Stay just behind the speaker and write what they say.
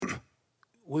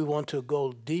we want to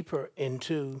go deeper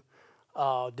into,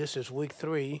 this is week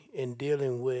 3 in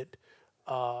dealing with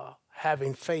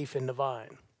having faith in the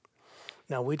vine.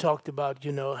 Now, we talked about,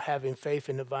 having faith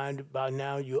in the vine. By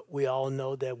now, we all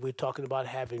know that we're talking about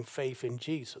having faith in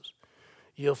Jesus.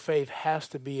 Your faith has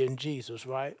to be in Jesus,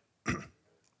 right?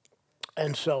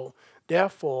 And so,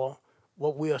 therefore,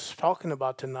 what we are talking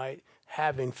about tonight,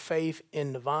 having faith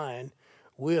in the vine,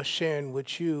 we are sharing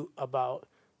with you about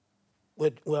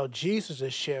what, well, Jesus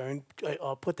is sharing.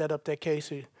 Put that up there,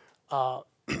 Casey. Uh,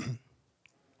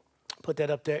 Put that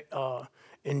up there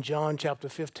in John chapter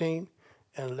 15,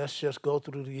 and let's just go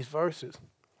through these verses.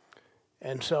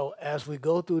 And so, as we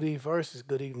go through these verses,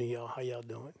 good evening, y'all. How y'all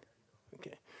doing?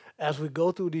 Okay. As we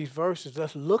go through these verses,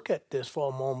 let's look at this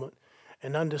for a moment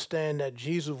and understand that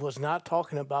Jesus was not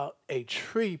talking about a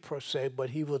tree per se, but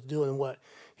he was doing what?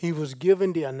 He was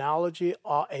giving the analogy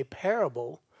or a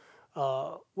parable.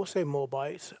 We'll say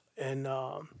Moabites, and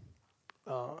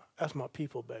that's my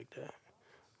people back there.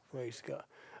 Praise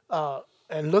God.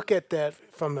 And look at that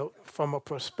from a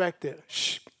perspective.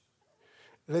 Shh,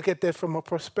 look at that from a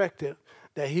perspective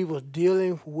that he was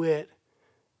dealing with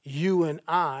you and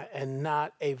I, and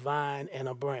not a vine and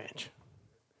a branch.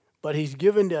 But he's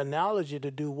given the analogy to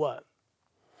do what?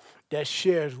 That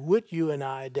shares with you and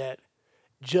I that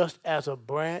just as a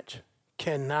branch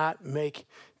cannot make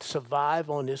survive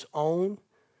on its own,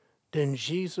 then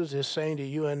Jesus is saying to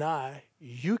you and I,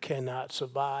 you cannot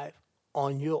survive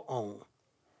on your own.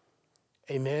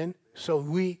 Amen. So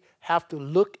we have to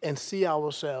look and see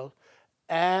ourselves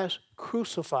as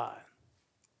crucified.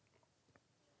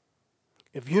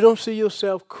 If you don't see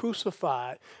yourself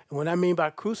crucified, and what I mean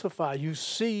by crucified, you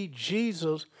see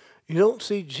Jesus, you don't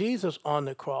see Jesus on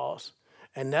the cross,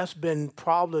 and that's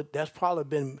probably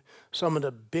been some of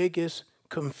the biggest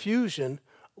confusion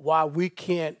why we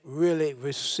can't really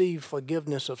receive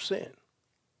forgiveness of sin.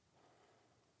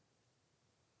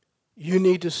 You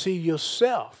need to see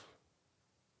yourself.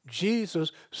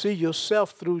 Jesus, see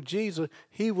yourself through Jesus.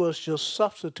 He was your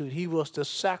substitute. He was the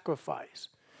sacrifice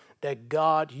that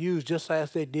God used, just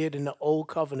as they did in the old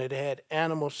covenant. They had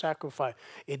animal sacrifice.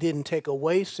 It didn't take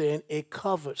away sin, it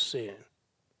covered sin.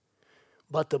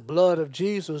 But the blood of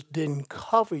Jesus didn't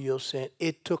cover your sin,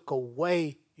 it took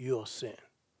away your sin.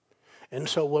 And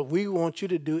so what we want you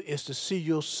to do is to see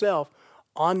yourself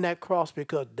on that cross,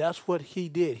 because that's what he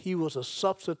did. He was a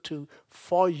substitute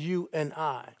for you and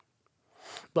I.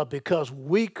 But because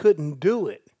we couldn't do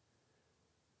it,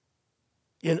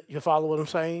 you follow what I'm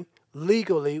saying?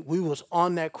 Legally, we was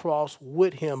on that cross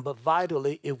with him, but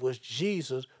vitally, it was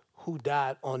Jesus who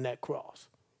died on that cross.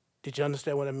 Did you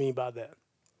understand what I mean by that?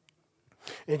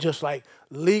 And just like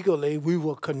legally, we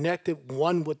were connected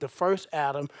one with the first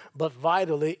Adam, but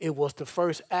vitally, it was the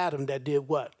first Adam that did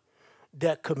what?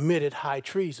 That committed high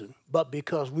treason. But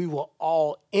because we were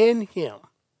all in him,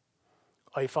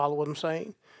 are you follow what I'm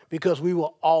saying? Because we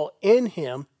were all in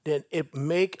him, then it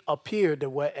make appear that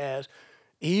whereas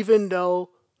even though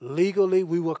legally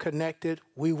we were connected,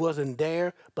 we wasn't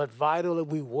there, but vitally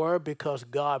we were, because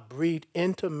God breathed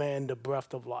into man the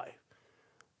breath of life.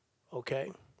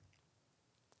 Okay?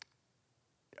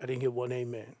 I didn't get one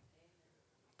amen.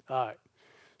 All right.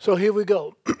 So here we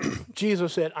go.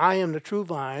 Jesus said, I am the true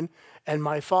vine, and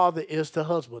my Father is the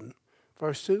husband.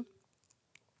 Verse 2.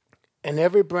 And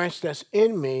every branch that's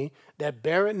in me that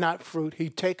beareth not fruit, he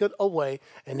taketh away.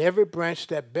 And every branch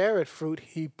that beareth fruit,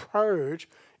 he purge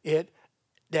it,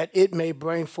 that it may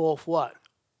bring forth what?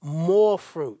 More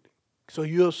fruit. So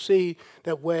you'll see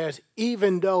that whereas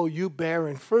even though you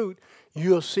bearing fruit,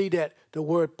 you'll see that the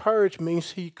word purge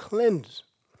means he cleanses.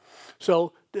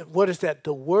 So what is that?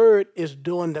 The word is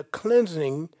doing the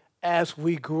cleansing as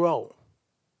we grow.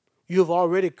 You've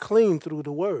already cleaned through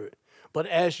the word. But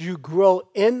as you grow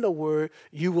in the word,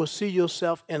 you will see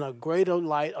yourself in a greater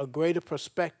light, a greater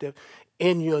perspective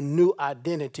in your new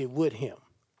identity with him.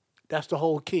 That's the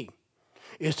whole key,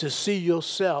 is to see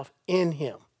yourself in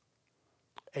him.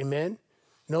 Amen.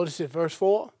 Notice it, verse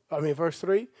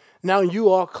 3. Now you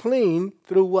are clean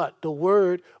through what? The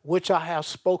word which I have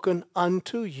spoken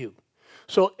unto you.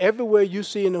 So everywhere you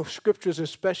see in the scriptures,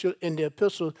 especially in the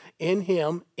epistles, in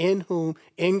him, in whom,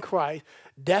 in Christ,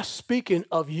 that's speaking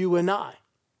of you and I.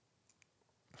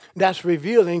 That's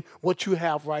revealing what you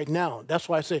have right now. That's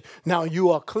why I say, now you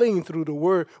are clean through the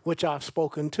word which I've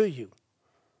spoken to you.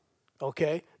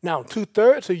 Okay? Now,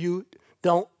 2/3 of you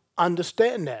don't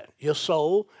understand that. Your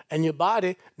soul and your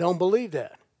body don't believe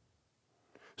that.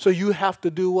 So you have to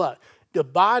do what? The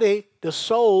body, the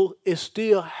soul,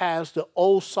 still has the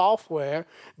old software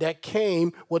that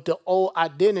came with the old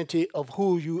identity of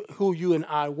who you and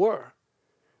I were.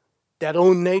 that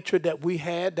old nature that we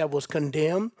had that was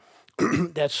condemned,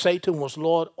 that Satan was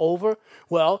Lord over.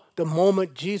 Well, the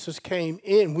moment Jesus came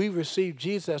in, we received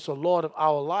Jesus as the Lord of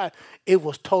our life, it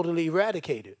was totally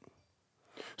eradicated.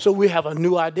 So we have a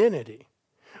new identity.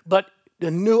 But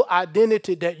the new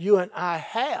identity that you and I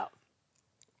have,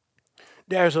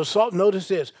 notice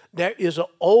this, there's an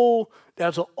old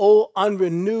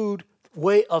unrenewed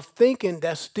way of thinking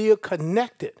that's still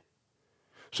connected.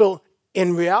 So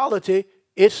in reality,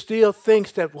 it still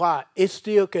thinks that why? It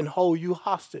still can hold you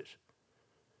hostage.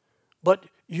 But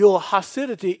your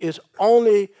hostility is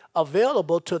only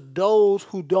available to those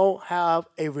who don't have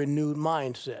a renewed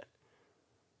mindset.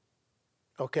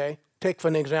 Okay? Take for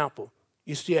an example.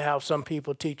 You still have some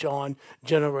people teach on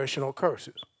generational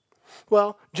curses.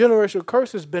 Well, generational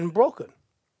curse has been broken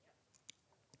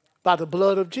by the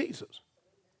blood of Jesus.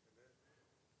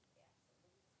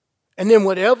 And then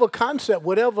whatever concept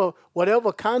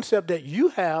that you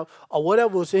have or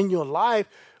whatever was in your life,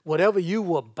 whatever you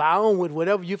were bound with,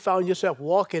 whatever you found yourself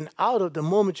walking out of the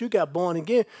moment you got born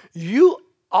again, you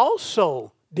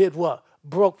also did what?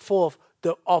 Broke forth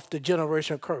off the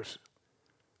generation curse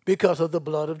because of the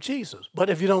blood of Jesus. But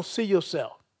if you don't see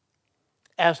yourself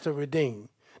as the redeemed,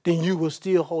 then you will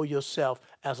still hold yourself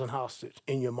as an hostage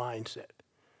in your mindset.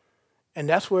 And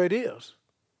that's where it is.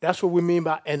 That's what we mean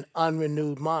by an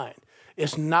unrenewed mind.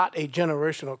 It's not a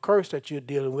generational curse that you're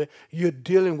dealing with. You're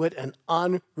dealing with an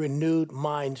unrenewed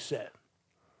mindset.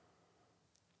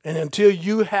 And until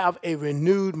you have a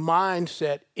renewed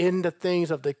mindset in the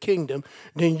things of the kingdom,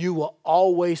 then you will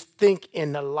always think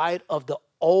in the light of the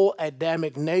old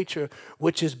Adamic nature,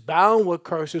 which is bound with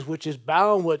curses, which is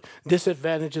bound with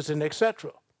disadvantages and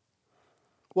etc.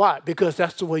 Why? Because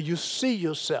that's the way you see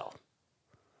yourself.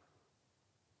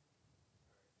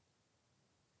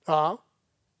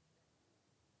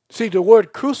 See, the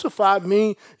word crucified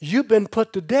means you've been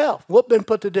put to death. What been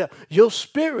put to death? Your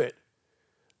spirit,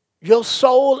 your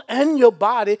soul, and your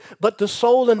body. But the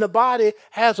soul and the body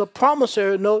has a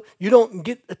promissory note. You don't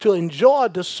get to enjoy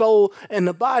the soul and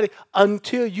the body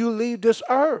until you leave this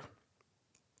earth.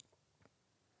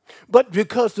 But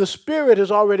because the spirit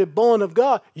is already born of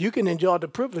God, you can enjoy the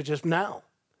privileges now.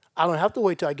 I don't have to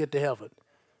wait till I get to heaven.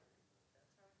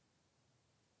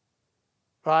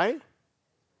 Right?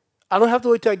 I don't have to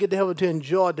wait till I get to heaven to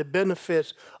enjoy the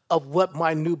benefits of what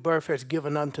my new birth has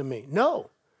given unto me. No,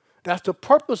 that's the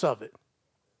purpose of it.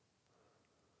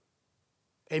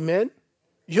 Amen?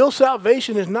 Your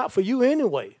salvation is not for you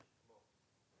anyway.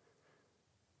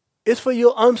 It's for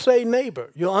your unsaved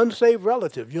neighbor, your unsaved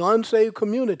relative, your unsaved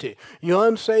community, your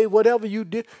unsaved whatever you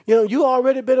did. You know, you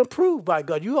already been approved by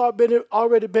God. You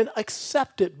already been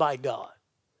accepted by God.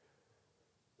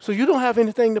 So you don't have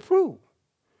anything to prove.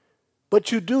 But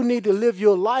you do need to live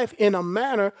your life in a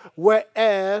manner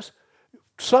whereas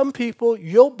some people,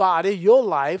 your body, your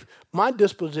life, my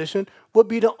disposition would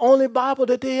be the only Bible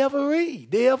that they ever read,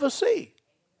 they ever see.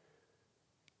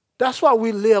 That's why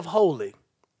we live holy.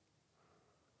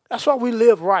 That's why we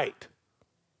live right.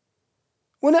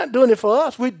 We're not doing it for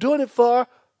us. We're doing it for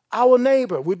our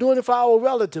neighbor. We're doing it for our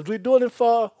relatives. We're doing it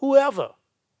for whoever.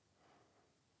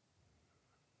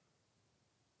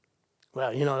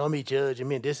 Well, don't be judging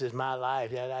me. This is my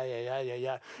life.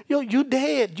 Yeah. You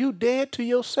dead. You dead to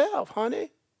yourself,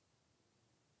 honey.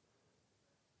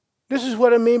 This is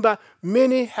what I mean by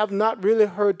many have not really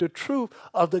heard the truth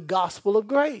of the gospel of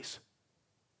grace.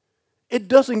 It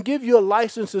doesn't give you a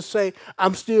license to say,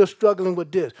 I'm still struggling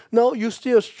with this. No, you're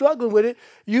still struggling with it.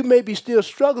 You may be still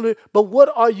struggling, but what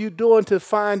are you doing to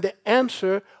find the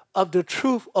answer of the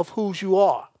truth of whose you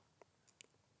are?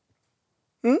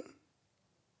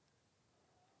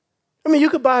 I mean,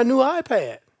 you could buy a new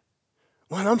iPad.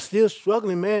 Well, I'm still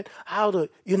struggling, man, how to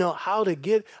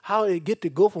get to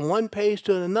go from one page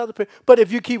to another page. But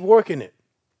if you keep working it,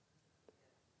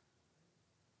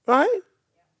 right?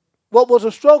 What was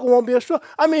a struggle won't be a struggle.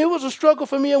 I mean, it was a struggle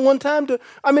for me at one time for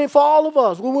all of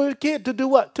us when we were a kid to do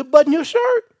what? To button your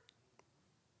shirt.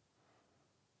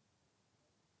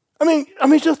 I mean,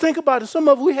 just think about it. Some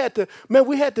of us, we had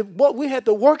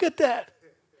to work at that.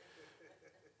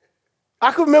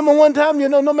 I can remember one time,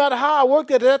 no matter how I worked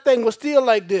at it, that thing was still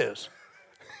like this.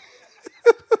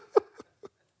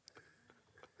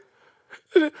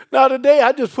 Now today,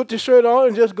 I just put the shirt on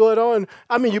and just go it on.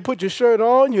 I mean, you put your shirt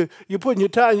on, you put your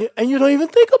tie, and you don't even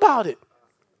think about it.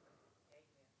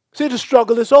 See, the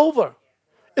struggle is over.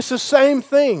 It's the same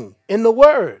thing in the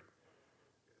Word.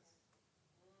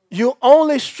 You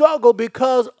only struggle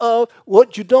because of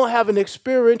what you don't have an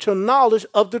experiential knowledge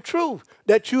of the truth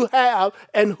that you have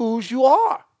and whose you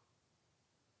are.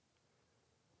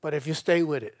 But if you stay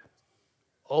with it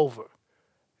over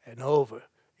and over,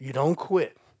 You don't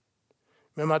quit.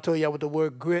 Remember I told you what the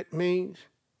word grit means?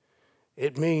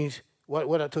 It means,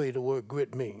 what I told you the word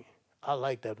grit means. I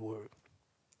like that word.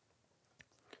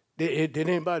 Did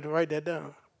anybody write that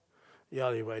down?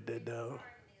 Y'all didn't write that down.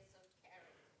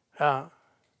 Huh?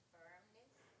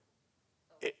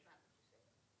 It,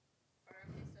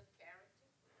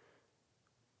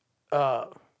 uh,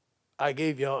 I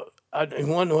gave y'all, and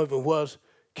one of it was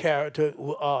character.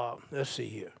 Let's see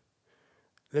here.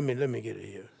 Let me get it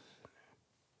here.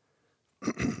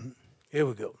 Here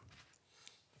we go.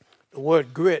 The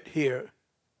word grit here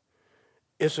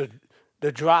is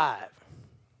the drive,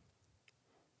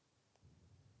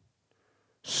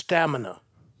 stamina,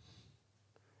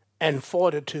 and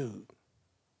fortitude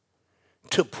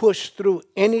to push through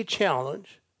any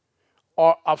challenge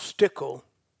or obstacle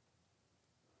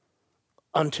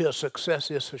until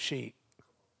success is achieved.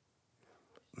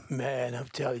 Man, I'm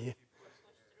telling you,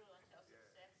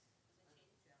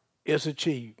 it's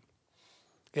achieved.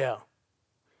 Yeah.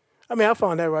 I mean, I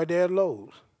found that right there at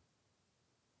Lowe's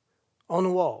on the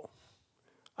wall.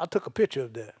 I took a picture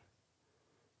of that.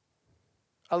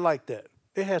 I like that.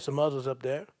 They had some others up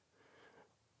there,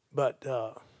 but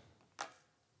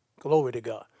glory to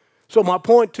God. So my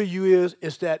point to you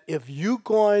is that if you're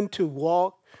going to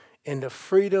walk in the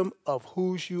freedom of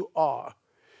whose you are,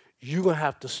 you're going to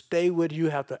have to stay with it. You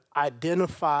have to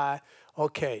identify,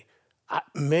 okay, I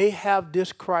may have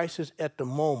this crisis at the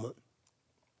moment,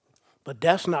 but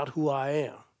that's not who I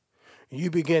am. You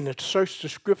begin to search the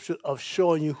scripture of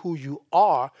showing you who you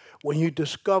are. When you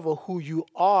discover who you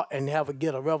are and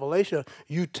get a revelation,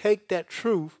 you take that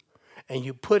truth and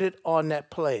you put it on that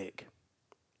plague.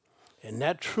 And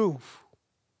that truth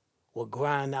will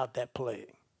grind out that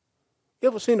plague. You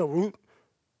ever seen a root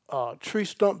tree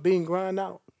stump being grind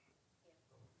out?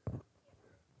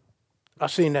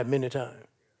 I've seen that many times.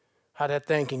 How that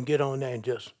thing can get on there and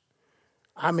just,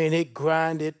 I mean, it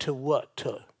grind it to what?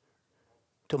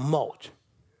 To mulch.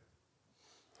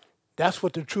 That's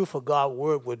what the truth of God's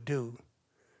word would do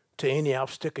to any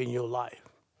obstacle in your life.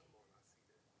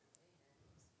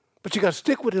 But you got to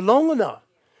stick with it long enough.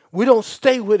 We don't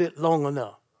stay with it long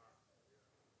enough.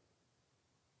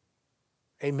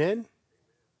 Amen?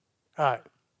 All right.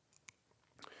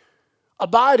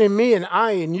 Abide in me and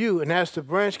I in you, and as the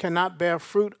branch cannot bear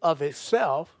fruit of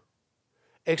itself,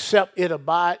 except it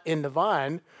abide in the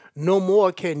vine, no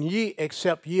more can ye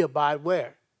except ye abide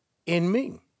where? In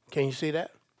me. Can you see that?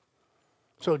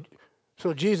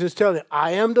 So Jesus telling you,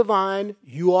 I am the vine,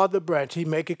 you are the branch. He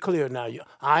make it clear now.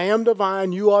 I am the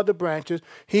vine, you are the branches.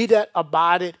 He that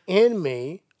abideth in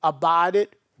me, abideth,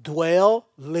 dwell,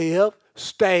 live,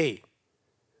 stay.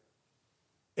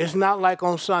 It's not like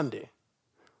on Sunday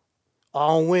or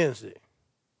on Wednesday,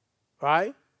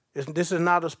 right? This is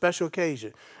not a special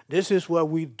occasion. This is where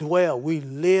we dwell. We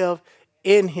live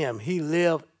in him. He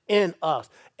lives in us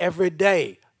every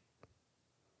day.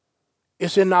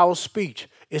 It's in our speech.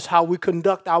 It's how we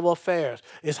conduct our affairs.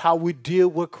 It's how we deal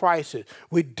with crisis.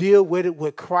 We deal with it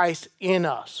with Christ in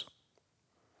us.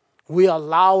 We are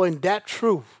allowing that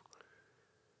truth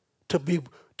to be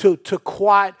to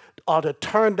quiet or to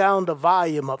turn down the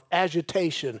volume of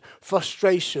agitation,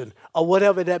 frustration, or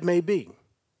whatever that may be.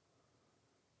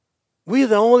 We're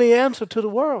the only answer to the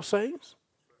world, saints.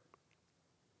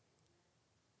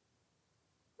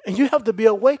 And you have to be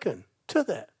awakened to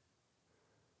that.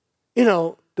 You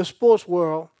know, the sports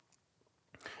world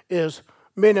many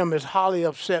of them is highly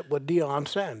upset with Deion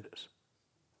Sanders.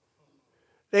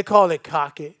 They call it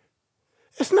cocky.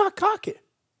 It's not cocky.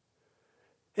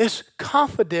 It's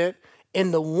confident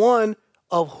in the one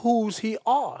of whose he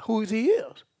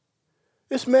is.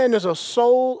 This man is a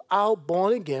soul out,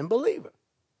 born again believer,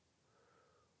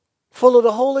 full of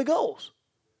the Holy Ghost.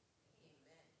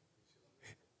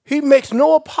 He makes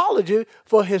no apology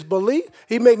for his belief.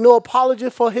 He makes no apology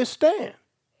for his stand.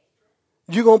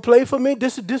 You gonna play for me?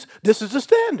 This is the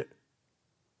standard.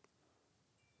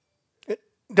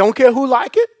 Don't care who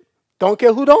like it. Don't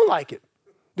care who don't like it.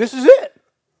 This is it.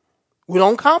 We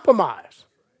don't compromise.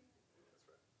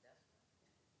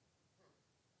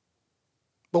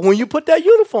 But when you put that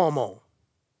uniform on,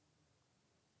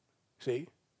 see,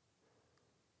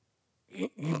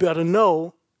 you better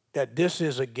know that this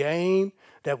is a game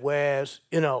that whereas,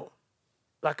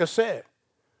 like I said,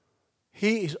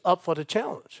 he's up for the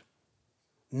challenge.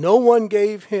 No one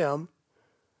gave him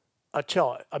a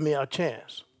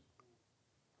chance.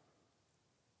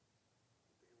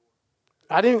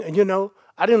 I didn't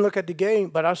look at the game,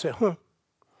 but I said,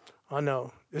 I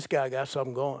know, this guy got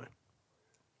something going.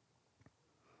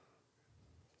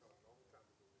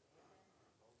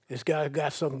 This guy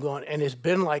got something going, and it's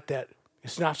been like that.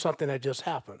 It's not something that just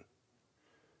happened.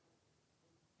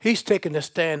 He's taking the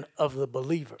stand of the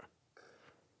believer,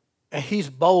 and he's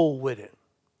bold with it.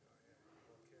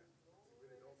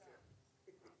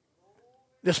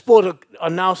 The sport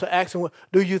announcer asked him, "Well,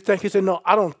 do you think?" He said, "No,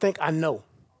 I don't think I know."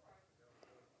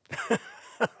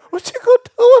 What you gonna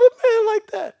do with a man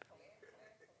like that?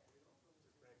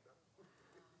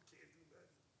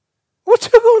 What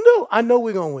you gonna do? I know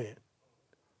we're gonna win.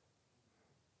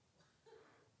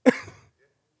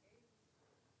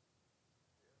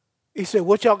 He said,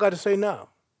 "What y'all got to say now?"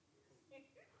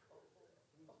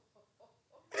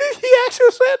 He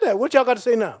actually said that. What y'all got to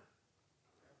say now?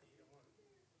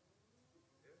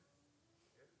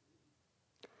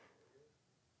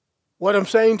 What I'm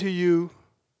saying to you,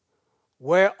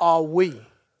 where are we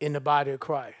in the body of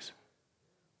Christ?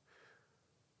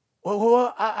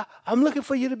 I'm looking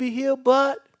for you to be healed,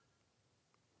 but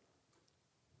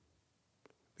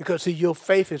because see, your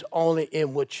faith is only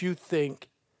in what you think.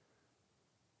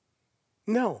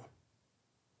 No,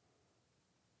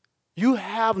 you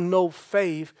have no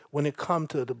faith when it comes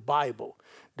to the Bible.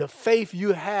 The faith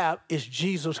you have is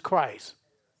Jesus Christ.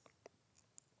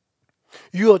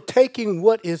 You are taking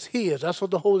what is His. That's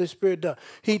what the Holy Spirit does.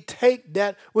 He take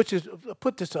that, which is,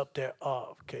 put this up there,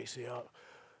 Casey.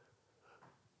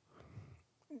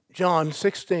 John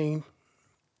 16,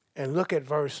 and look at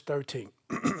verse 13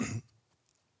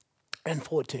 and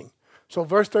 14. So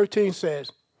verse 13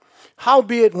 says,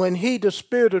 "Howbeit when He, the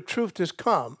Spirit of truth, is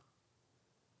come,"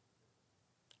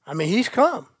 I mean, He's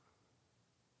come,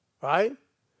 right?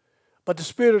 But the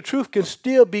Spirit of truth can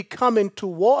still be coming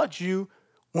towards you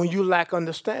when you lack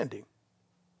understanding.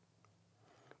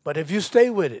 But if you stay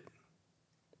with it,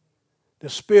 the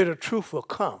Spirit of truth will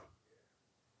come.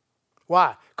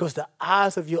 Why? Because the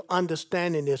eyes of your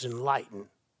understanding is enlightened.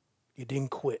 You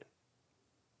didn't quit.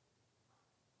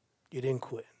 You didn't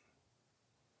quit.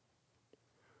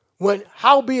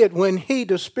 Howbeit when He,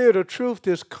 the Spirit of truth,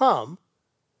 is come,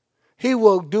 He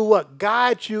will do what?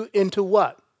 Guide you into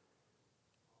what?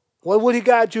 What would He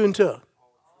guide you into?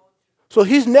 So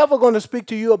He's never going to speak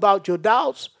to you about your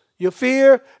doubts, your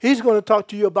fear. He's going to talk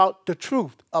to you about the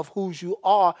truth of who you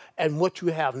are and what you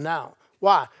have now.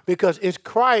 Why? Because it's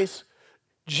Christ.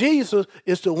 Jesus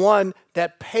is the one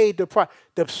that paid the price.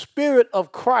 The Spirit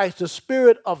of Christ, the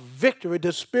Spirit of victory,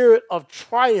 the Spirit of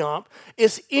triumph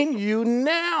is in you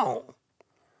now.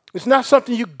 It's not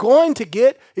something you're going to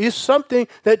get. It's something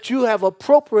that you have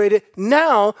appropriated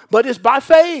now, but it's by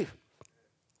faith.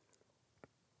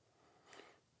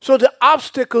 So the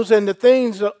obstacles and the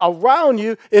things around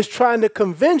you is trying to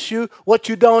convince you what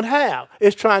you don't have.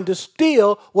 It's trying to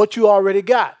steal what you already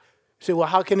got. You say, well,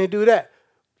 how can it do that?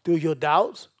 Through your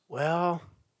doubts? Well,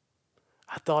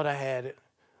 I thought I had it.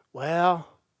 Well,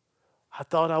 I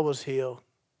thought I was healed.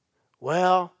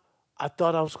 Well, I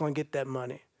thought I was going to get that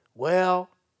money. Well,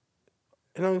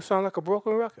 it don't sound like a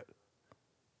broken record,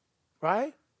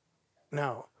 right?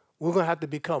 No, we're going to have to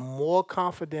become more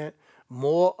confident,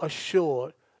 more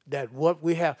assured that what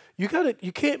we have. You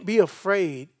can't be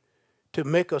afraid to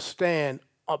make a stand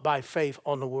by faith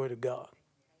on the Word of God.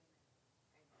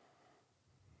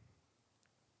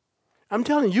 I'm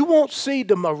telling you, you won't see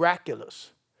the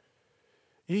miraculous.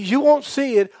 You won't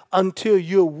see it until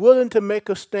you're willing to make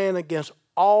a stand against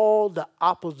all the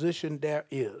opposition there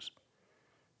is.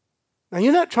 Now,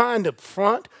 you're not trying to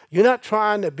front. You're not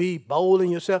trying to be bold in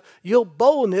yourself. Your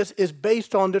boldness is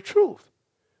based on the truth.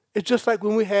 It's just like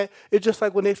when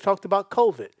they talked about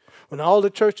COVID. When all the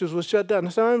churches were shut down.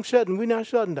 They said, we're not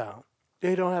shutting down.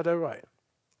 They don't have that right.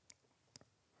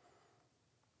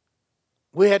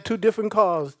 We had two different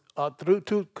cars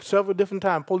through several different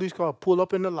times. Police cars pull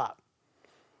up in the lot.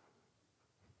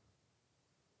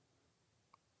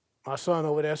 My son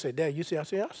over there said, Dad, you see? I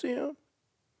said, I see him.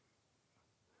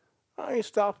 I ain't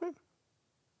stopping.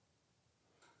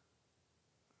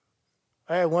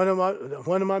 I had one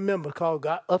of my members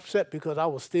got upset because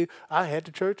I had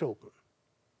the church open.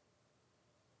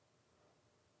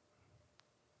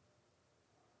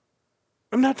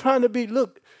 I'm not trying to be,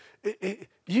 look,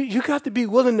 you got to be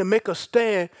willing to make a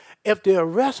stand. If they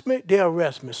arrest me, they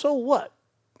arrest me. So what?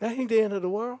 That ain't the end of the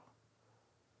world.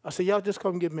 I said, y'all just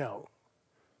come get me out.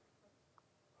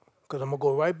 Because I'm going to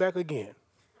go right back again.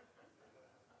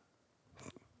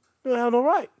 You don't have no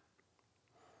right.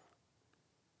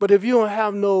 But if you don't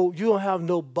have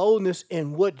no boldness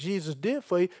in what Jesus did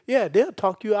for you, yeah, they'll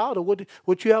talk you out of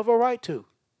what you have a right to.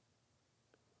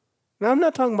 Now, I'm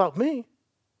not talking about me.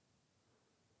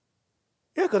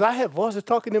 Yeah, because I had voices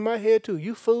talking in my head too.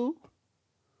 You fool.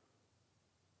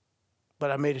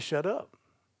 But I made it shut up.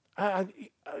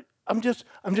 I'm just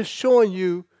showing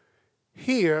you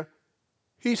here.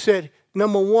 He said,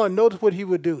 Number one, notice what he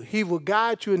would do. He will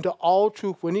guide you into all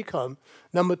truth when he comes.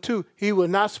 Number two, he will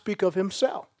not speak of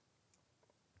himself.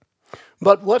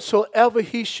 But whatsoever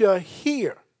he shall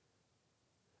hear,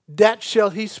 that shall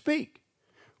he speak.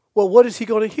 Well, what is he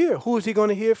going to hear? Who is he going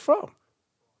to hear from?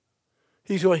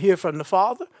 He's going to hear from the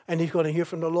Father, and he's going to hear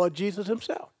from the Lord Jesus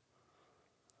himself.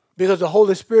 Because the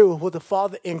Holy Spirit was with the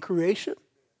Father in creation.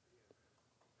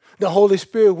 The Holy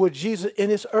Spirit was Jesus in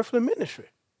his earthly ministry.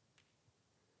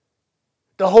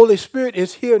 The Holy Spirit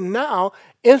is here now.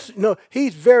 No,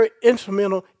 he's very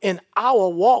instrumental in our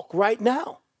walk right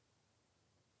now.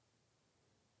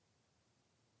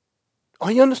 Oh,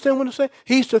 you understand what I'm saying?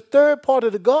 He's the third part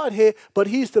of the Godhead, but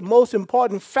he's the most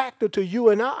important factor to you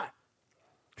and I.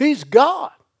 He's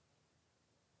God.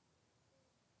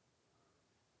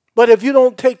 But if you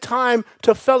don't take time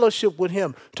to fellowship with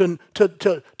him, to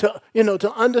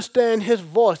understand his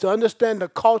voice, to understand the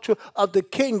culture of the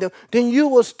kingdom, then you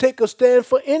will take a stand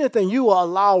for anything. You will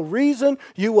allow reason.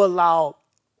 You will allow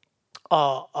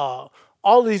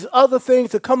all these other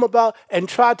things to come about and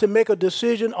try to make a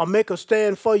decision or make a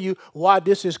stand for you why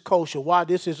this is kosher, why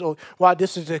this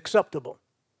is acceptable.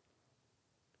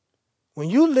 When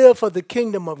you live for the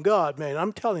kingdom of God, man,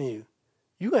 I'm telling you,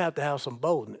 you're going to have some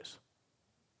boldness.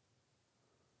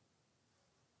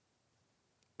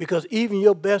 Because even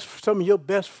some of your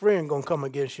best friend gonna come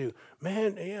against you.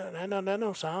 Man, yeah, that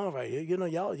don't sound right. You know,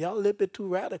 y'all a little bit too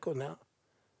radical now.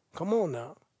 Come on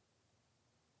now.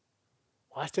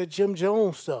 Watch that Jim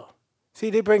Jones stuff.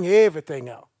 See, they bring everything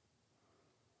out.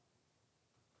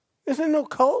 This ain't no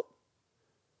cult.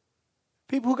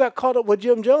 People who got caught up with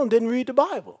Jim Jones didn't read the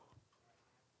Bible.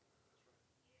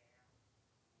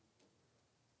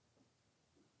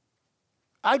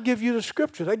 I give you the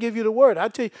scriptures. I give you the word. I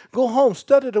tell you, go home,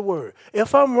 study the word.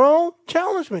 If I'm wrong,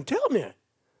 challenge me. Tell me.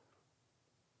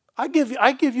 I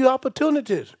give you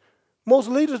opportunities. Most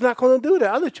leaders not going to do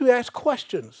that. I let you ask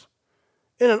questions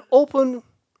in an open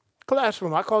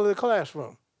classroom. I call it a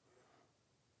classroom.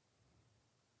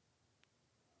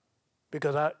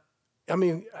 Because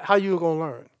how you going to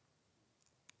learn?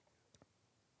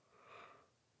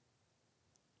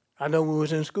 I know when we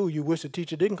was in school, you wish the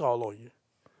teacher didn't call on you.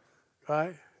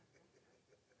 Right?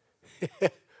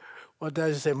 What did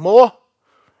I say? More?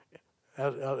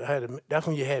 That's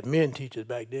when you had men teachers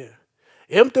back there.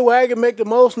 Empty wagon make the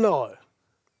most noise.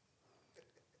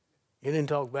 You didn't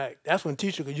talk back. That's when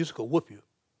teacher used to whoop you.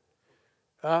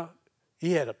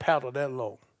 He had a paddle that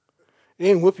long. He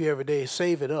didn't whip you every day.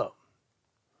 Save it up.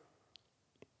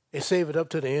 They save it up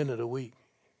to the end of the week.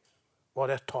 Boy,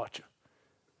 that's torture.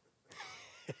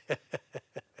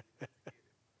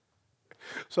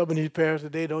 Some of these parents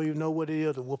today don't even know what it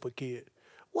is to whoop a kid.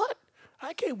 What?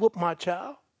 I can't whoop my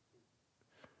child.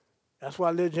 That's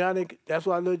why little Johnny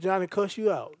cuss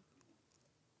you out.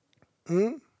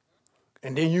 And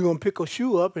then you're going to pick a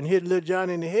shoe up and hit little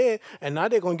Johnny in the head, and now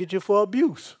they're going to get you for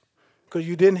abuse because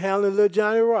you didn't handle little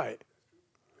Johnny right.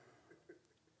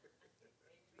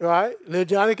 Right? Little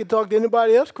Johnny can talk to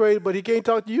anybody else crazy, but he can't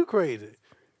talk to you crazy.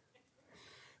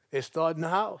 It starts in the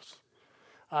house.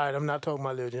 All right, I'm not talking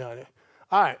about little Johnny.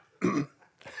 All right.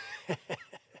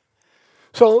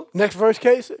 So, next verse,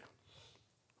 Casey.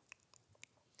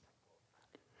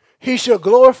 He shall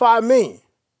glorify me.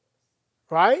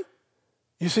 Right?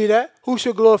 You see that? Who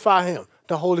shall glorify him?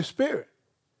 The Holy Spirit.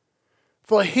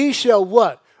 For he shall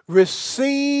what?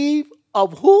 Receive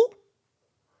of who?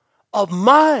 Of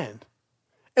mine.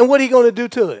 And what are he going to do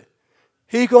to it?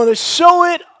 He's going to show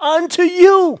it unto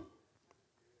you.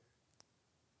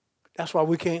 That's why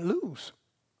we can't lose.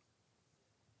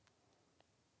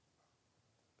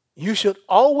 You should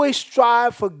always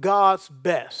strive for God's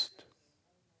best.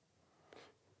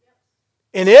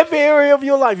 In every area of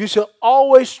your life, you should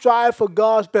always strive for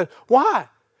God's best. Why?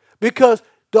 Because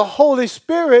the Holy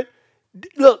Spirit,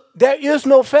 look, there is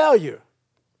no failure.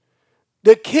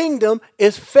 The kingdom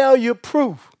is failure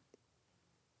proof.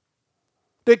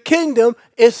 The kingdom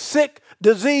is sick,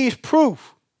 disease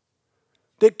proof.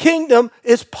 The kingdom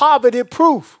is poverty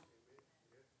proof.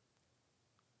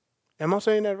 Am I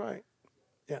saying that right?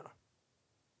 Yeah.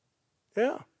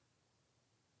 Yeah.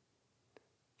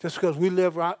 Just because we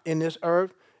live out in this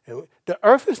earth, and the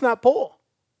earth is not poor.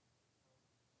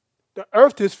 The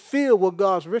earth is filled with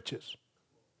God's riches.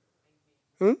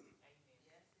 Put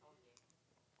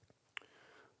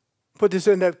this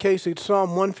in that case in Psalm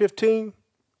 115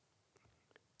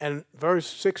 and verse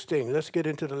 16. Let's get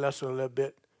into the lesson a little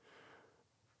bit.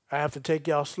 I have to take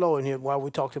y'all slow in here while we're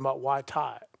talking about why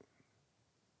tithe.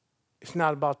 It's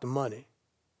not about the money.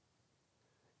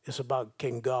 It's about,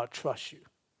 can God trust you?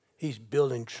 He's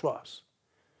building trust.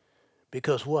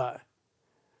 Because why?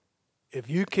 if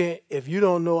you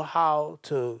don't know how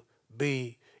to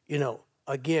be,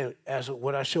 again, as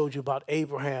what I showed you about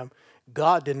Abraham,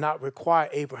 God did not require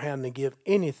Abraham to give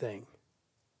anything.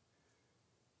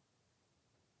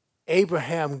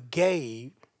 Abraham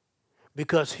gave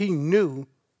because he knew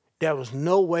there was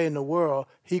no way in the world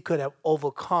he could have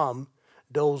overcome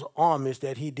those armies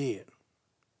that he did.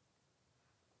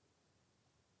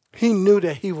 He knew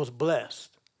that he was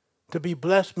blessed. To be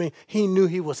blessed means he knew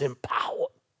he was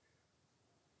empowered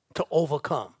to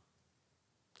overcome.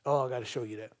 Oh, I got to show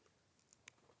you that.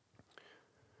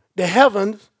 The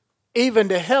heavens, even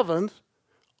the heavens,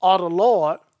 are the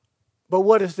Lord, but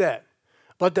what is that?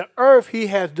 But the earth he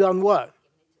has done what?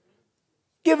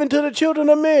 Given to the children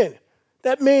of men.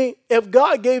 That means if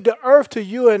God gave the earth to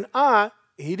you and I,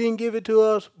 he didn't give it to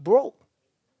us broke.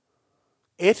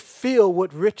 It's filled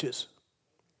with riches.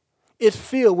 It's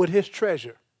filled with his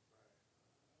treasure.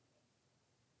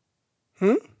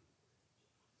 All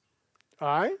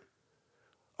right?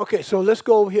 Okay, so let's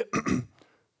go over here.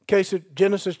 Case of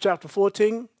Genesis chapter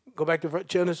 14. Go back to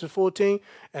Genesis 14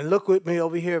 and look with me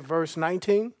over here at verse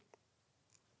 19.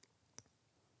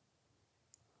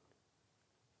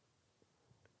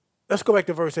 Let's go back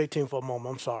to verse 18 for a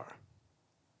moment. I'm sorry.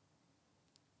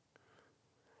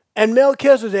 And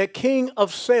Melchizedek, king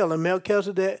of Salem,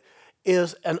 Melchizedek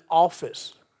is an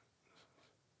office.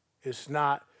 It's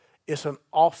not, it's an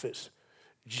office.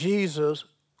 Jesus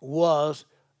was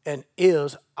and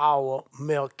is our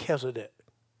Melchizedek.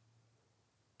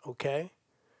 Okay?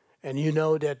 And you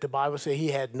know that the Bible says he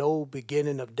had no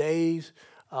beginning of days.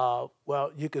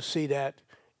 Well, you can see that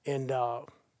in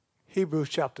Hebrews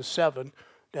chapter 7,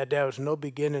 that there is no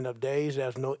beginning of days,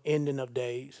 there's no ending of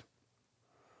days.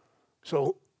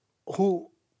 So who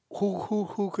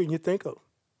can you think of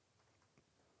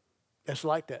that's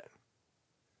like that?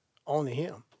 Only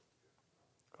him,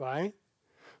 right?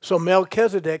 So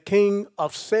Melchizedek, king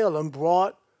of Salem,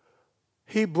 brought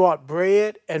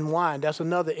bread and wine. That's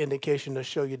another indication to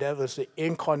show you that was the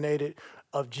incarnated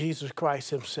of Jesus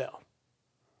Christ himself.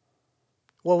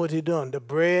 What was he doing? The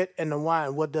bread and the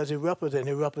wine, what does it represent?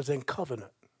 It represents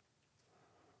covenant.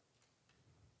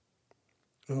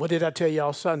 And what did I tell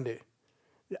y'all Sunday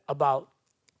about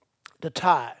the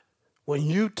tithe? When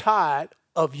you tithe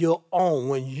of your own,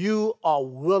 when you are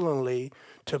willingly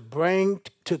to bring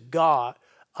to God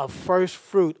a first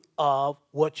fruit of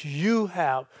what you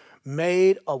have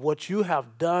made, of what you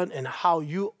have done, and how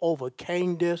you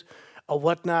overcame this, or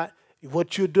whatnot,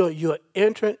 what you're doing, you're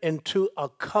entering into a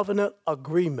covenant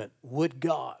agreement with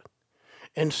God.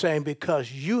 And saying,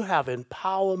 because you have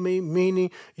empowered me,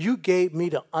 meaning you gave me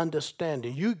the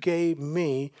understanding. You gave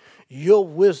me your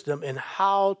wisdom in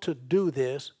how to do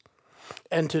this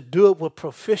and to do it with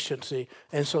proficiency.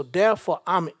 And so therefore,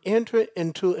 I'm entering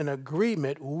into an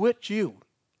agreement with you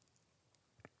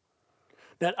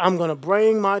that I'm going to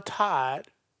bring my tithe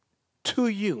to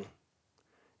you.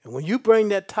 And when you bring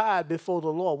that tithe before the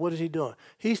Lord, what is he doing?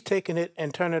 He's taking it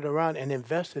and turning it around and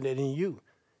investing it in you.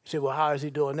 You say, well, how is he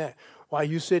doing that? While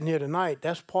you sitting here tonight,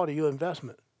 that's part of your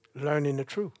investment, learning the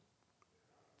truth.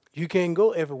 You can't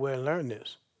go everywhere and learn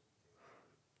this.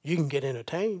 You can get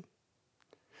entertained.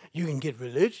 You can get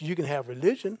religion. You can have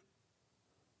religion.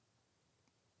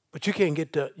 But you can't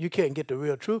get the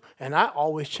real truth. And I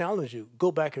always challenge you,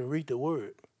 go back and read the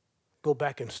word. Go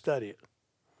back and study it.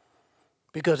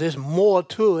 Because there's more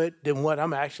to it than what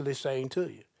I'm actually saying to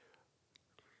you.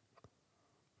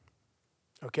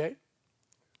 Okay?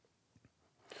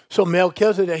 So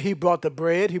Melchizedek, he brought the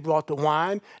bread, he brought the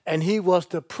wine, and he was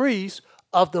the priest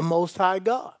of the Most High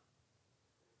God.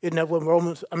 Isn't that what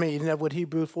isn't that what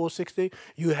Hebrews 4:16?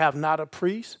 You have not a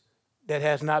priest that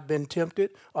has not been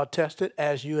tempted or tested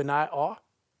as you and I are.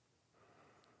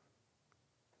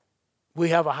 We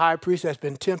have a high priest that's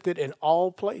been tempted in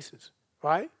all places,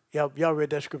 right? Y'all read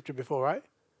that scripture before, right?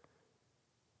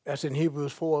 That's in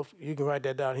Hebrews 4. You can write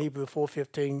that down, Hebrews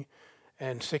 4:15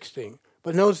 and 16.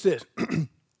 But notice this.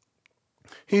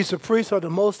 He's the priest of the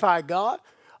Most High God.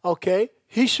 Okay,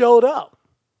 he showed up.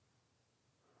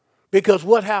 Because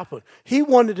what happened? He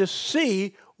wanted to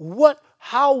see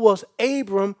how was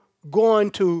Abram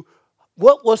going to,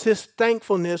 what was his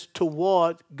thankfulness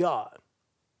toward God?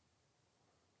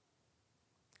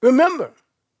 Remember,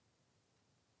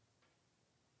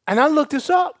 and I looked this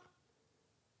up.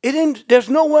 There's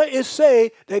nowhere it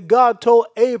say that God told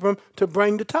Abram to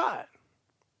bring the tithe.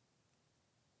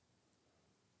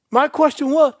 My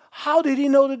question was, how did he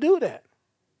know to do that?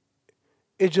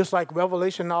 It's just like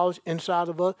revelation knowledge inside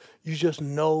of us. You just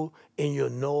know in your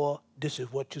knower this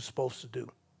is what you're supposed to do.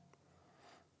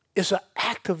 It's an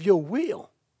act of your will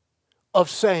of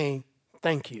saying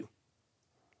thank you.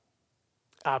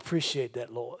 I appreciate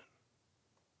that, Lord.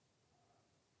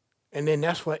 And then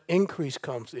that's where increase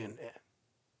comes in at.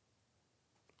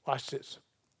 Watch this.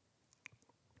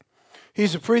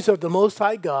 He's a priest of the Most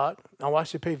High God. Now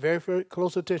watch it, pay very, very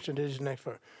close attention to this next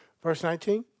verse. Verse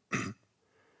 19.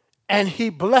 And he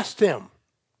blessed him.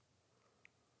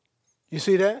 You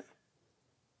see that?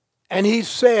 And he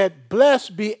said,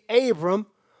 blessed be Abram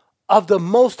of the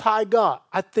Most High God.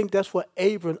 I think that's what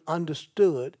Abram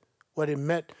understood, what it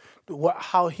meant,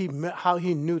 how he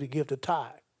knew to give the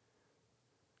tithe.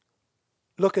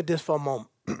 Look at this for a moment.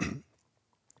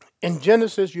 In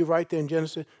Genesis, you're right there in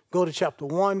Genesis. Go to chapter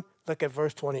 1, look at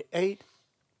verse 28.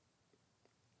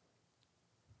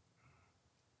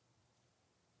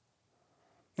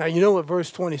 Now, you know what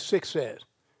verse 26 says.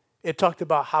 It talked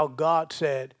about how God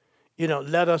said,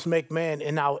 let us make man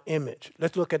in our image.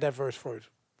 Let's look at that verse first.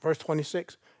 Verse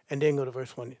 26, and then go to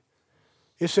verse 20.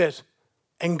 It says,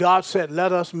 and God said,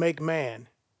 let us make man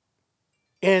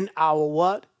in our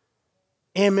what?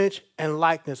 Image and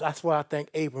likeness. That's where I think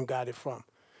Abram got it from.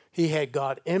 He had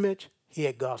God's image, he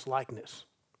had God's likeness.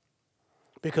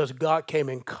 Because God came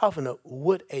in covenant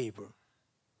with Abram.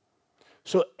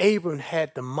 So Abram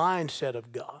had the mindset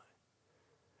of God.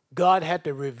 God had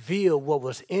to reveal what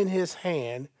was in his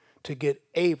hand to get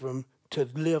Abram to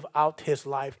live out his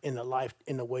life in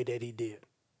the way that he did.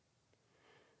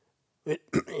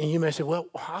 And you may say, well,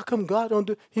 how come God don't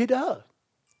do? He does.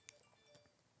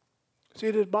 See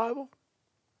this Bible?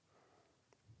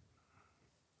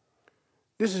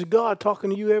 This is God talking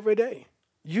to you every day.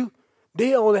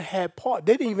 They only had part.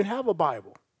 They didn't even have a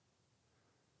Bible.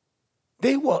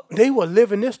 They were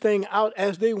living this thing out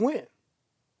as they went.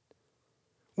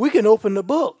 We can open the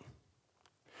book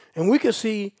and we can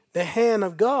see the hand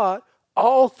of God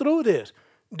all through this.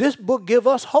 This book gives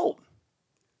us hope.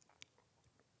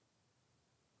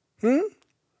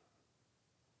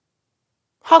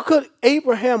 How could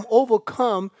Abraham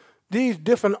overcome these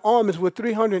different armies with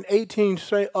 318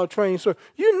 trained soldiers?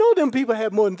 You know them people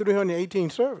had more than 318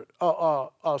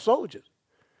 soldiers.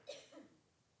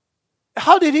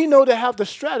 How did he know to have the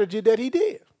strategy that he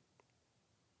did?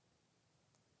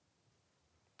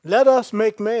 Let us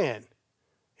make man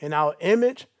in our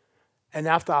image and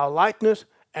after our likeness,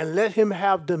 and let him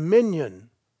have dominion.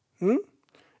 And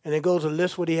it goes to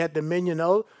list what he had dominion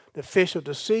over: the fish of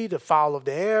the sea, the fowl of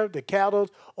the air, the cattle,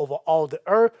 over all the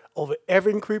earth, over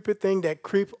every creeping thing that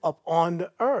creep up on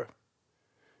the earth.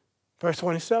 Verse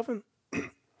 27.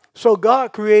 So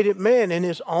God created man in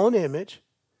his own image.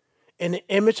 In the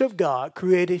image of God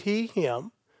created he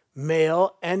him.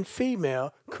 Male and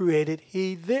female created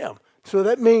he them. So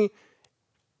that means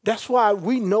that's why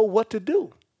we know what to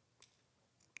do.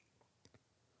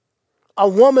 A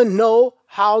woman know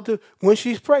how to, when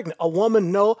she's pregnant, a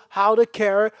woman know how to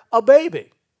carry a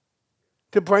baby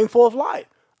to bring forth life.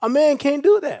 A man can't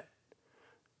do that.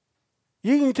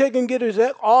 You can take and get his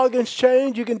organs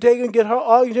changed. You can take and get her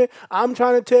organs changed. I'm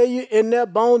trying to tell you, in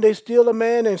that bone, they still a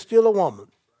man and still a woman.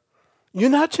 You're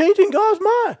not changing God's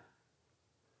mind.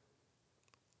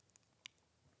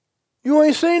 You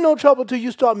ain't seen no trouble till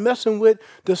you start messing with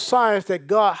the science that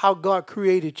how God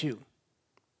created you.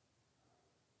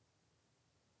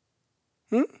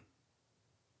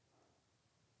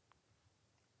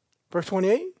 Verse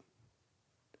 28.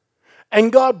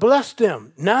 And God blessed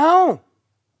them. Now,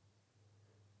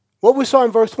 what we saw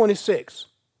in verse 26,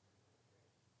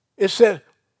 it said,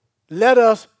 let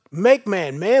us make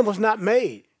man. Man was not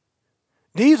made.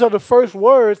 These are the first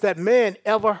words that man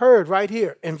ever heard right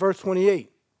here in verse 28.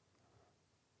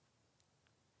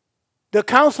 The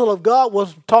council of God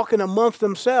was talking amongst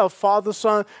themselves, Father,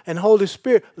 Son, and Holy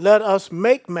Spirit. Let us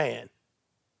make man.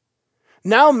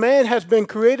 Now man has been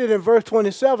created in verse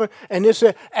 27, and it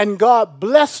said, and God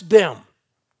blessed them.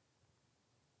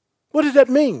 What does that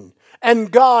mean?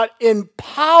 And God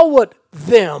empowered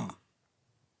them.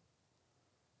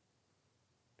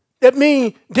 That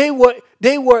means they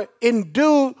were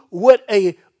endued with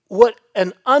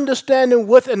an understanding,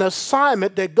 with an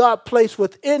assignment that God placed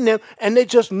within them, and they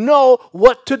just know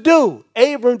what to do.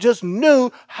 Abram just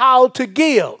knew how to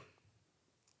give.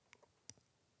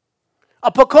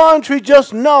 A pecan tree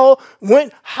just know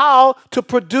how to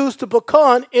produce the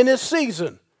pecan in its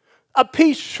season. A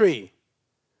peach tree,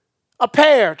 a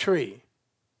pear tree,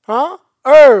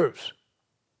 herbs.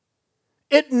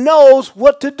 It knows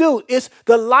what to do.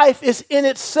 The life is in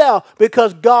itself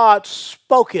because God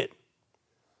spoke it.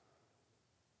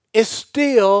 It's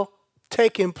still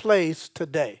taking place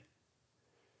today.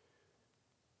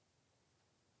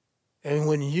 And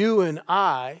when you and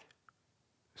I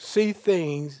see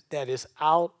things that is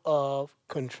out of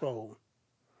control,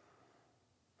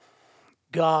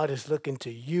 God is looking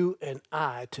to you and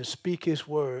I to speak his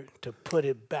word, to put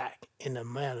it back in the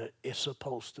manner it's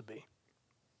supposed to be.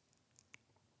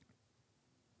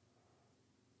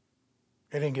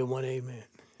 I didn't get one amen.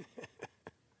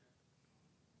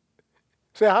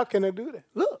 Say, how can I do that?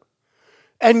 Look.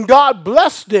 And God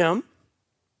blessed them.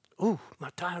 Ooh, my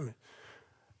timing.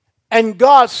 And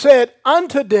God said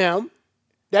unto them,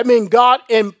 that means God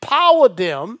empowered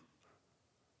them.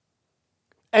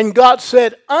 And God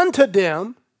said unto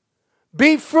them,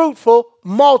 be fruitful,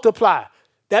 multiply.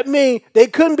 That means they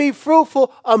couldn't be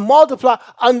fruitful or multiply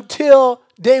until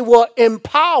they were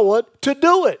empowered to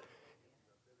do it.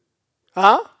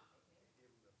 Huh?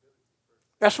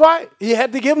 That's right. He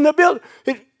had to give them the ability.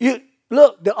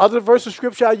 Look, the other verse of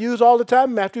scripture I use all the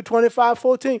time, Matthew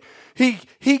 25:14.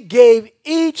 He gave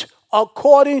each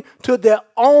according to their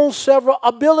own several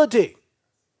ability.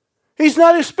 He's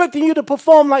not expecting you to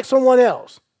perform like someone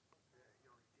else.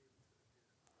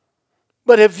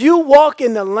 But if you walk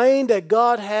in the lane that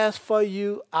God has for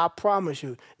you, I promise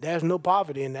you, there's no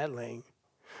poverty in that lane.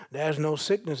 There's no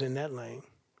sickness in that lane.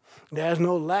 There's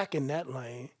no lack in that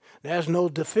lane. There's no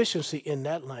deficiency in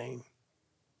that lane.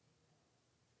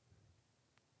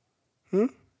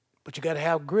 But you got to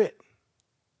have grit.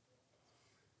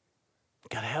 You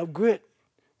got to have grit.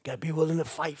 You got to be willing to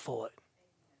fight for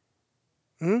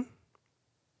it.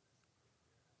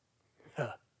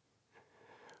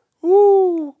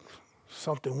 Ooh,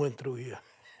 something went through here.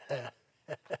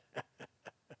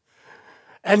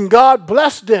 And God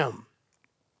blessed them.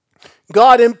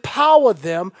 God empowered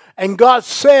them, and God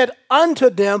said unto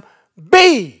them,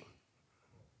 be,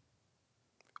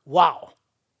 wow,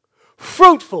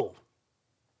 fruitful.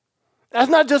 That's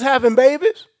not just having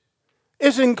babies.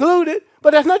 It's included,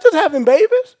 but that's not just having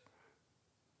babies.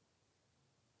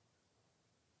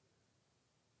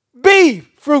 Be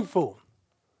fruitful.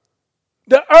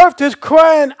 The earth is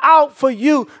crying out for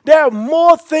you. There are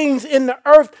more things in the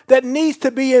earth that needs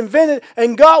to be invented,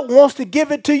 and God wants to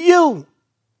give it to you.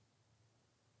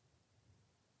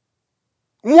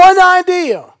 One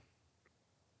idea.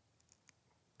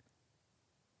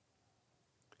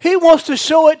 He wants to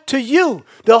show it to you.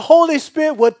 The Holy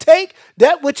Spirit will take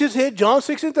that which is here, John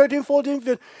 16, 13, 14,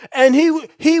 15, and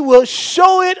he will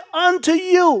show it unto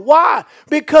you. Why?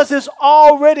 Because it's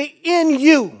already in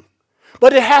you.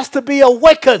 But it has to be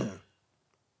awakened.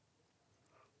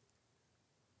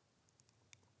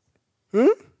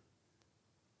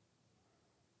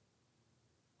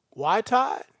 Why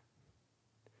tithe?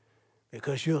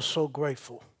 Because you're so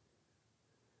grateful.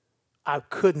 I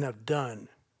couldn't have done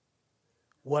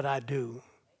what I do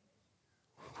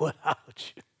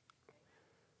without you.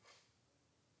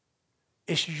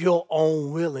 It's your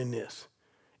own willingness.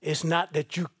 It's not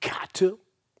that you got to.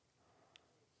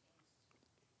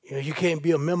 You know, you can't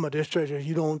be a member of this church if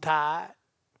you don't tithe.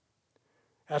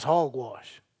 That's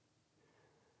hogwash.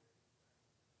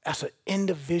 That's an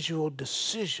individual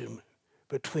decision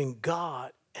between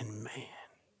God and man.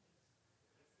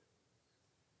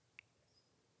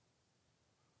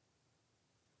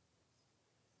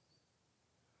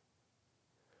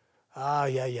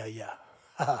 Yeah.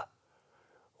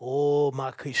 Oh,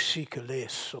 my kishikale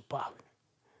sopa.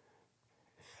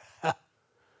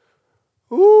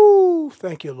 Ooh,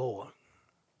 thank you, Lord.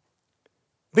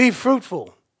 Be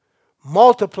fruitful,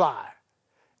 multiply,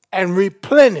 and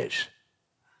replenish.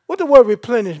 What the word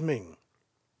replenish mean?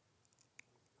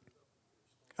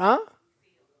 Huh?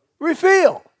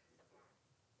 Refill.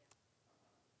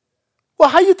 Well,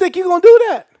 how you think you're going to do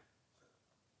that?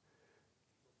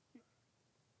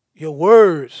 Your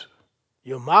words,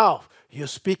 your mouth, you're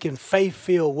speaking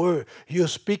faith-filled word. You're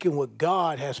speaking what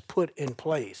God has put in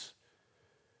place.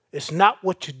 It's not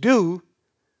what you do,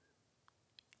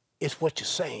 it's what you're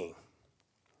saying.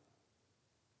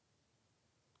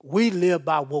 We live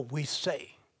by what we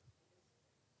say.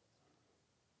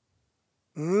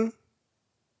 You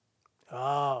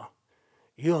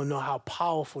don't know how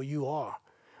powerful you are.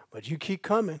 But you keep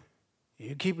coming.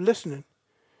 You keep listening.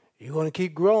 You're going to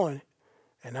keep growing.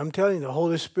 And I'm telling you, the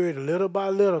Holy Spirit, little by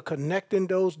little, connecting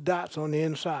those dots on the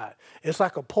inside. It's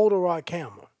like a Polaroid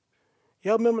camera.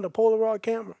 Y'all remember the Polaroid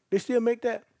camera? They still make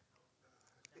that?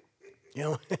 You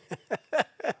know?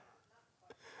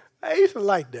 I used to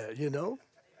like that, you know.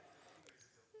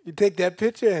 You take that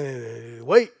picture and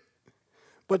wait.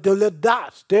 But the little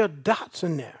dots, there are dots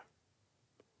in there.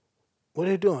 What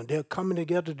are they doing? They're coming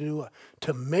together to do what?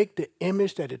 To make the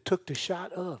image that it took the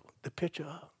shot of, the picture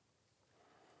of.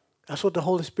 That's what the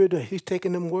Holy Spirit does. He's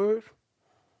taking them words.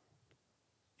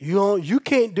 You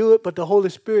can't do it, but the Holy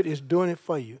Spirit is doing it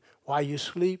for you. While you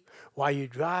sleep, while you're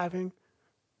driving,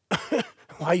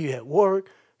 while you're at work,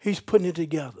 he's putting it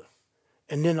together.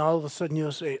 And then all of a sudden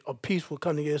you'll say, a peace will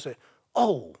come together and say,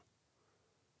 oh,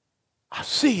 I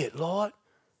see it, Lord.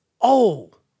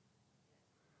 Oh,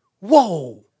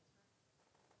 whoa.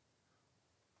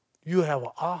 You have an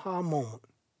aha moment.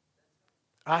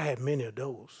 I had many of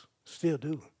those, still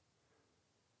do.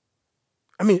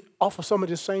 I mean, off of some of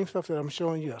the same stuff that I'm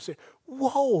showing you, I said,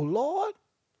 whoa, Lord.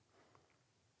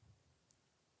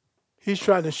 He's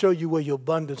trying to show you where your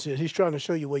abundance is. He's trying to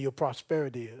show you where your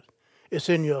prosperity is. It's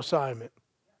in your assignment.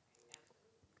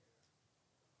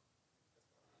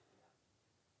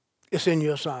 It's in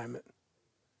your assignment.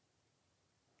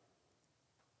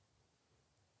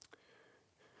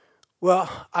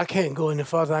 Well, I can't go any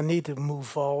further. I need to move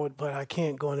forward, but I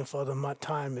can't go any further. My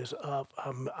time is up.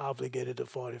 I'm obligated to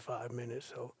 45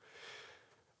 minutes. So,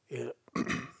 yeah.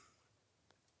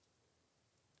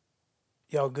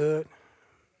 Y'all good?